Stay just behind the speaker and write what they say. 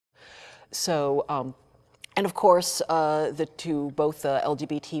So, and of course, both the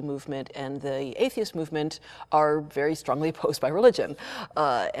LGBT movement and the atheist movement are very strongly opposed by religion,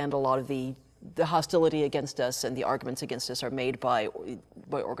 and a lot of the hostility against us and the arguments against us are made by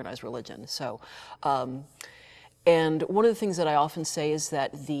organized religion. So, and one of the things that I often say is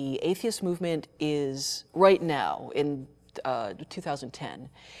that the atheist movement is, right now, in 2010,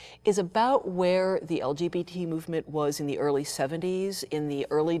 is about where the LGBT movement was in the early 70s, in the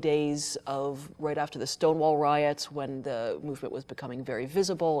early days of, right after the Stonewall riots, when the movement was becoming very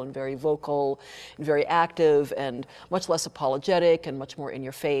visible and very vocal and very active and much less apologetic and much more in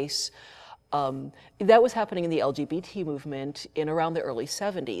your face. That was happening in the LGBT movement in around the early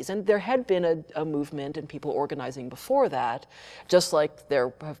 70s. And there had been a movement and people organizing before that, just like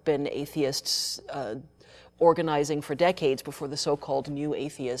there have been atheists organizing for decades before the so-called new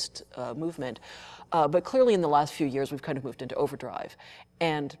atheist movement. But clearly in the last few years, we've kind of moved into overdrive.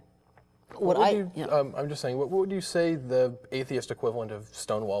 And I'm just saying, what would you say the atheist equivalent of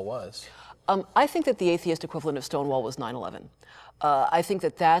Stonewall was? I think that the atheist equivalent of Stonewall was 9/11. I think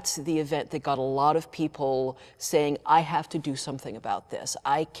that that's the event that got a lot of people saying, I have to do something about this.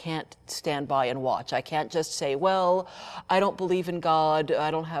 I can't stand by and watch. I can't just say, well, I don't believe in God,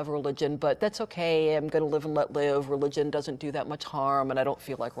 I don't have a religion, but that's okay, I'm going to live and let live. Religion doesn't do that much harm, and I don't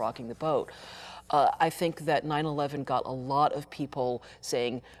feel like rocking the boat. I think that 9/11 got a lot of people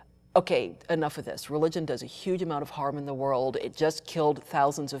saying, okay, enough of this. Religion does a huge amount of harm in the world. It just killed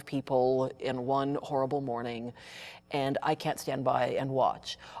thousands of people in one horrible morning, and I can't stand by and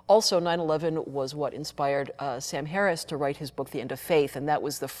watch. Also, 9/11 was what inspired Sam Harris to write his book, The End of Faith, and that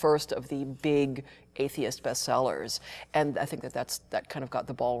was the first of the big atheist bestsellers. And I think that that kind of got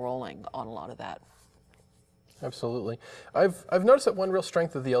the ball rolling on a lot of that. Absolutely. I've noticed that one real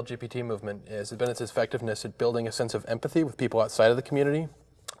strength of the LGBT movement has been its effectiveness at building a sense of empathy with people outside of the community.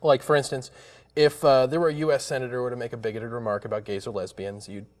 Like, for instance, if there were a U.S. senator were to make a bigoted remark about gays or lesbians,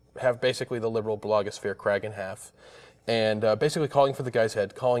 you'd have basically the liberal blogosphere crack in half, and basically calling for the guy's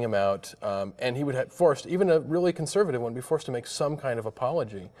head, calling him out, and he would have forced, even a really conservative one, be forced to make some kind of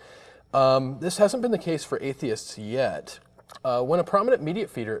apology. This hasn't been the case for atheists yet. When a prominent media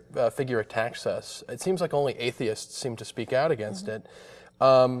figure attacks us, it seems like only atheists seem to speak out against it.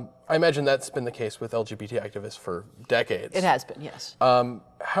 I imagine that's been the case with LGBT activists for decades. It has been, yes.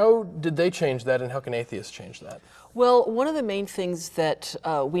 How did they change that, and how can atheists change that? Well, one of the main things that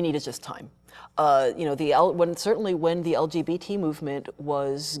we need is just time. You know, certainly when the LGBT movement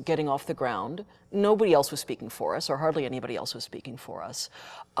was getting off the ground, nobody else was speaking for us, or hardly anybody else was speaking for us.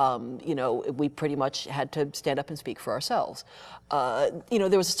 You know, we pretty much had to stand up and speak for ourselves. You know,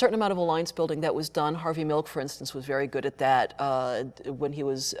 there was a certain amount of alliance building that was done. Harvey Milk, for instance, was very good at that when he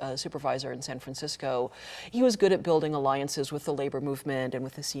was supervisor in San Francisco. He was good at building alliances with the labor movement and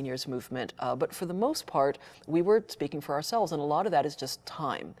with the seniors movement. But for the most part, we were speaking for ourselves, and a lot of that is just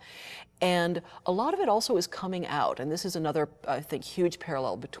time. And a lot of it also is coming out, and this is another, I think, huge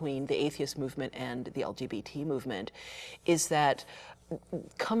parallel between the atheist movement and the LGBT movement, is that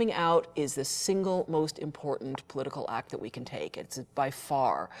coming out is the single most important political act that we can take. It's by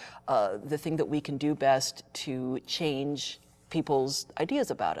far the thing that we can do best to change people's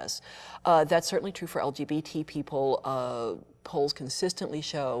ideas about us. That's certainly true for LGBT people. Polls consistently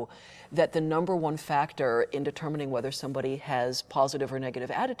show that the #1 factor in determining whether somebody has positive or negative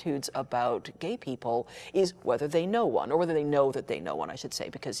attitudes about gay people is whether they know one, or whether they know that they know one, I should say,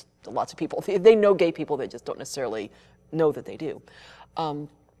 because lots of people, they know gay people, they just don't necessarily know that they do.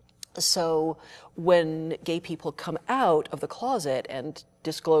 So when gay people come out of the closet and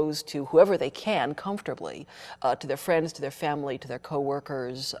disclose to whoever they can comfortably, to their friends, to their family, to their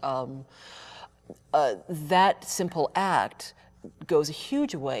coworkers, that simple act goes a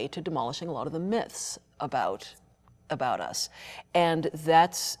huge way to demolishing a lot of the myths about us. And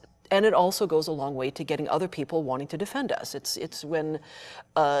it also goes a long way to getting other people wanting to defend us. It's when,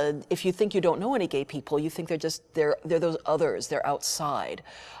 if you think you don't know any gay people, you think they're those others, they're outside.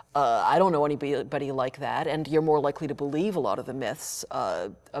 I don't know anybody like that, and you're more likely to believe a lot of the myths,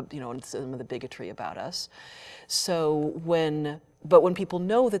 you know, and some of the bigotry about us. But when people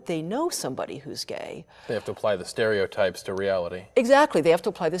know that they know somebody who's gay, they have to apply the stereotypes to reality. Exactly, they have to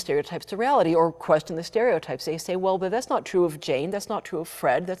apply the stereotypes to reality, or question the stereotypes. They say, well, but that's not true of Jane, that's not true of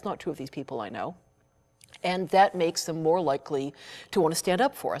Fred, that's not true of these people I know. And that makes them more likely to want to stand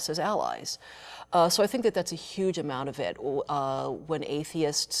up for us as allies. So I think that that's a huge amount of it. When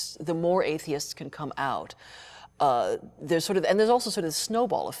atheists, the more atheists can come out, there's also sort of the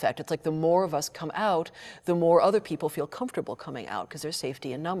snowball effect. It's like the more of us come out, the more other people feel comfortable coming out, because there's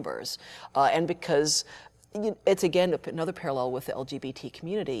safety in numbers. And because it's again another parallel with the LGBT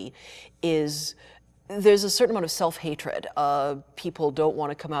community, is there's a certain amount of self-hatred. People don't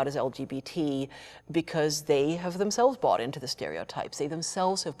want to come out as LGBT because they have themselves bought into the stereotypes. They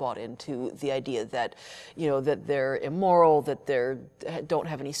themselves have bought into the idea that, that they're immoral, that they don't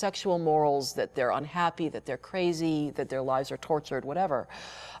have any sexual morals, that they're unhappy, that they're crazy, that their lives are tortured, whatever.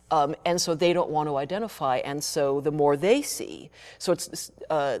 And so they don't want to identify. And so the more they see, so it's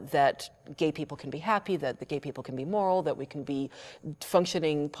that gay people can be happy, that the gay people can be moral, that we can be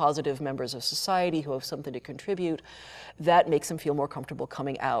functioning, positive members of society who have something to contribute, that makes them feel more comfortable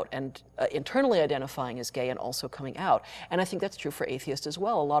coming out and internally identifying as gay and also coming out. And I think that's true for atheists as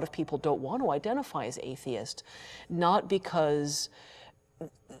well. A lot of people don't want to identify as atheist, not because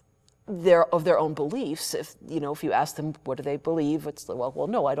of their own beliefs. If you ask them what do they believe, it's well,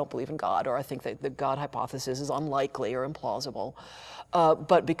 no, I don't believe in God, or I think that the God hypothesis is unlikely or implausible.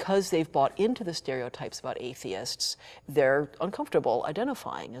 But because they've bought into the stereotypes about atheists, they're uncomfortable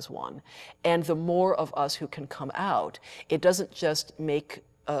identifying as one. And the more of us who can come out, it doesn't just make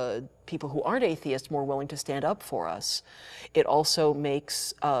people who aren't atheists more willing to stand up for us. It also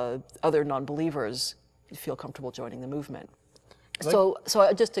makes other non-believers feel comfortable joining the movement. So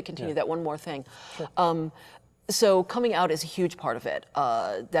just to continue that one more thing. Sure. So coming out is a huge part of it.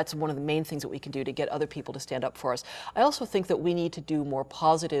 That's one of the main things that we can do to get other people to stand up for us. I also think that we need to do more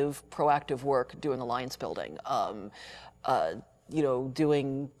positive, proactive work doing alliance building.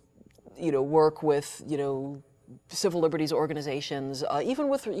 Doing, work with, civil liberties organizations, even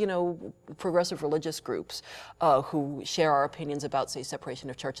with, progressive religious groups who share our opinions about, say, separation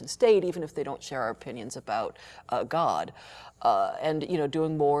of church and state, even if they don't share our opinions about God. And,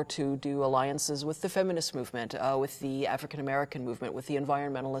 doing more to do alliances with the feminist movement, with the African American movement, with the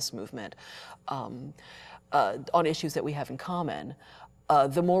environmentalist movement, on issues that we have in common.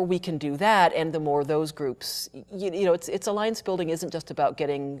 The more we can do that, and the more those groups, it's alliance building isn't just about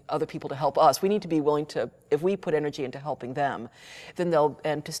getting other people to help us. We need to be willing to, if we put energy into helping them, then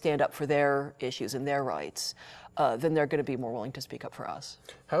and to stand up for their issues and their rights, then they're going to be more willing to speak up for us.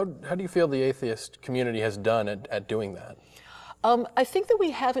 How do you feel the atheist community has done at doing that? I think that we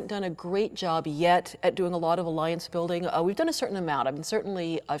haven't done a great job yet at doing a lot of alliance building. We've done a certain amount. I mean,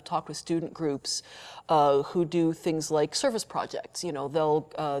 certainly I've talked with student groups who do things like service projects.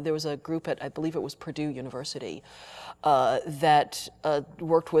 There was a group at, I believe it was Purdue University, that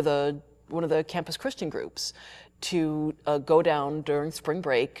worked with one of the campus Christian groups to go down during spring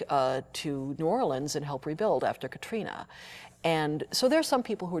break to New Orleans and help rebuild after Katrina. And so there are some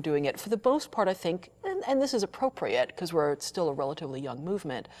people who are doing it. For the most part, I think, and this is appropriate because we're still a relatively young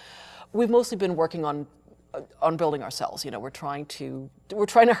movement, we've mostly been working on building ourselves. We're trying to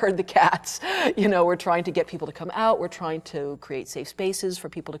herd the cats. We're trying to get people to come out. We're trying to create safe spaces for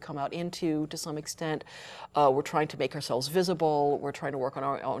people to come out into to some extent. We're trying to make ourselves visible. We're trying to work on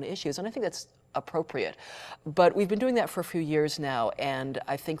our own issues. And I think that's appropriate. But we've been doing that for a few years now, and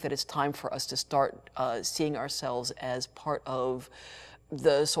I think that it's time for us to start seeing ourselves as part of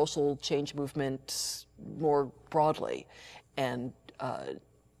the social change movement more broadly, and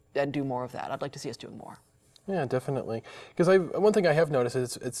do more of that. I'd like to see us doing more. Yeah, definitely. Because one thing I have noticed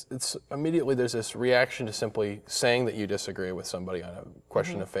is it's immediately there's this reaction to simply saying that you disagree with somebody on a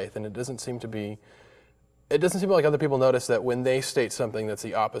question of faith, and it doesn't seem like other people notice that when they state something that's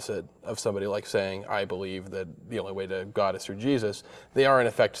the opposite of somebody like saying, I believe that the only way to God is through Jesus, they are in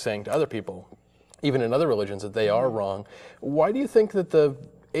effect saying to other people, even in other religions, that they are wrong. Why do you think that the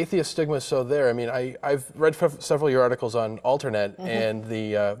atheist stigma is so there? I mean, I've read several of your articles on Alternet and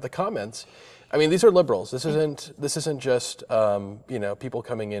the comments. I mean, these are liberals. This isn't just people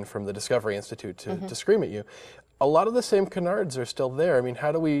coming in from the Discovery Institute to scream at you. A lot of the same canards are still there. I mean,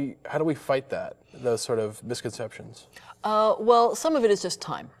 how do we fight those sort of misconceptions? Well, some of it is just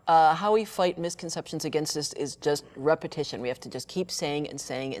time. How we fight misconceptions against this is just repetition. We have to just keep saying and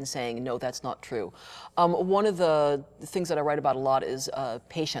saying and saying, no, that's not true. One of the things that I write about a lot is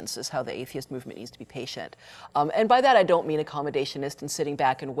patience, is how the atheist movement needs to be patient. And by that, I don't mean accommodationist and sitting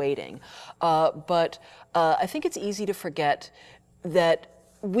back and waiting. But I think it's easy to forget that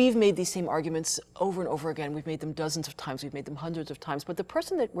we've made these same arguments over and over again. We've made them dozens of times. We've made them hundreds of times. But the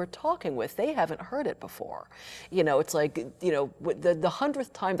person that we're talking with, they haven't heard it before. It's like, the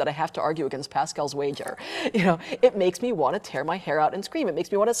 100th time that I have to argue against Pascal's wager, it makes me want to tear my hair out and scream. It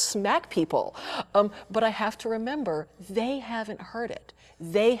makes me want to smack people. But I have to remember, they haven't heard it.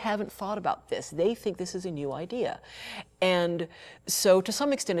 They haven't thought about this. They think this is a new idea. And so to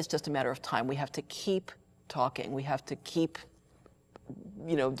some extent, it's just a matter of time. We have to keep talking. We have to keep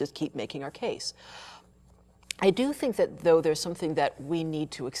just keep making our case. I do think that, though, there's something that we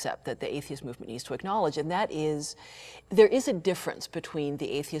need to accept, that the atheist movement needs to acknowledge, and that is there is a difference between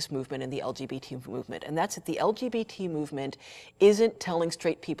the atheist movement and the LGBT movement, and that's that the LGBT movement isn't telling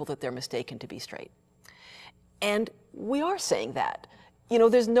straight people that they're mistaken to be straight. And we are saying that. You know,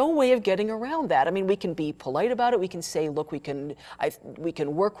 there's no way of getting around that. I mean, we can be polite about it. We can say, look, we can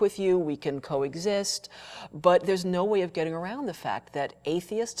work with you, we can coexist, but there's no way of getting around the fact that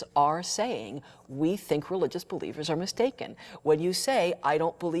atheists are saying, we think religious believers are mistaken. When you say, I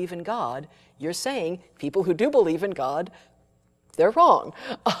don't believe in God, you're saying people who do believe in God, they're wrong.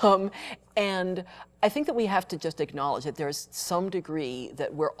 And I think that we have to just acknowledge that there's some degree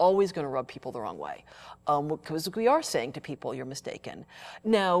that we're always going to rub people the wrong way, because we are saying to people, you're mistaken.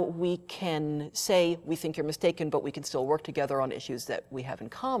 Now, we can say we think you're mistaken, but we can still work together on issues that we have in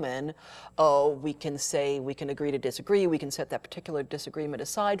common. We can say we can agree to disagree. We can set that particular disagreement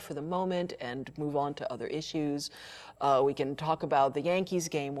aside for the moment and move on to other issues. We can talk about the Yankees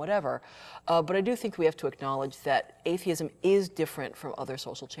game, whatever. But I do think we have to acknowledge that atheism is different from other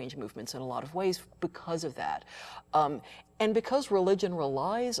social change movements in a lot of ways because of that. And because religion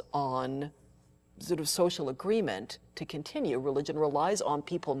relies on sort of social agreement to continue, religion relies on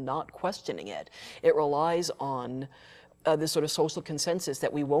people not questioning it. It relies on this sort of social consensus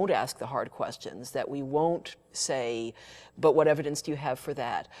that we won't ask the hard questions, that we won't say, but what evidence do you have for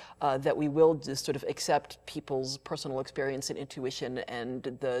that? That we will just sort of accept people's personal experience and intuition and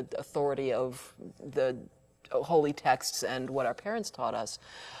the authority of the holy texts and what our parents taught us.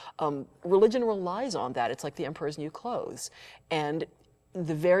 Religion relies on that. It's like the emperor's new clothes. And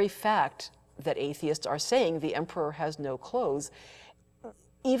the very fact that atheists are saying the emperor has no clothes,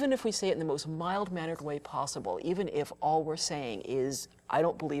 even if we say it in the most mild-mannered way possible, even if all we're saying is, I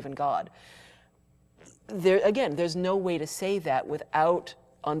don't believe in God, again, there's no way to say that without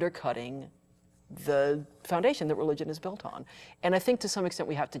undercutting the foundation that religion is built on. And I think to some extent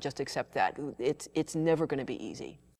we have to just accept that. It's never going to be easy.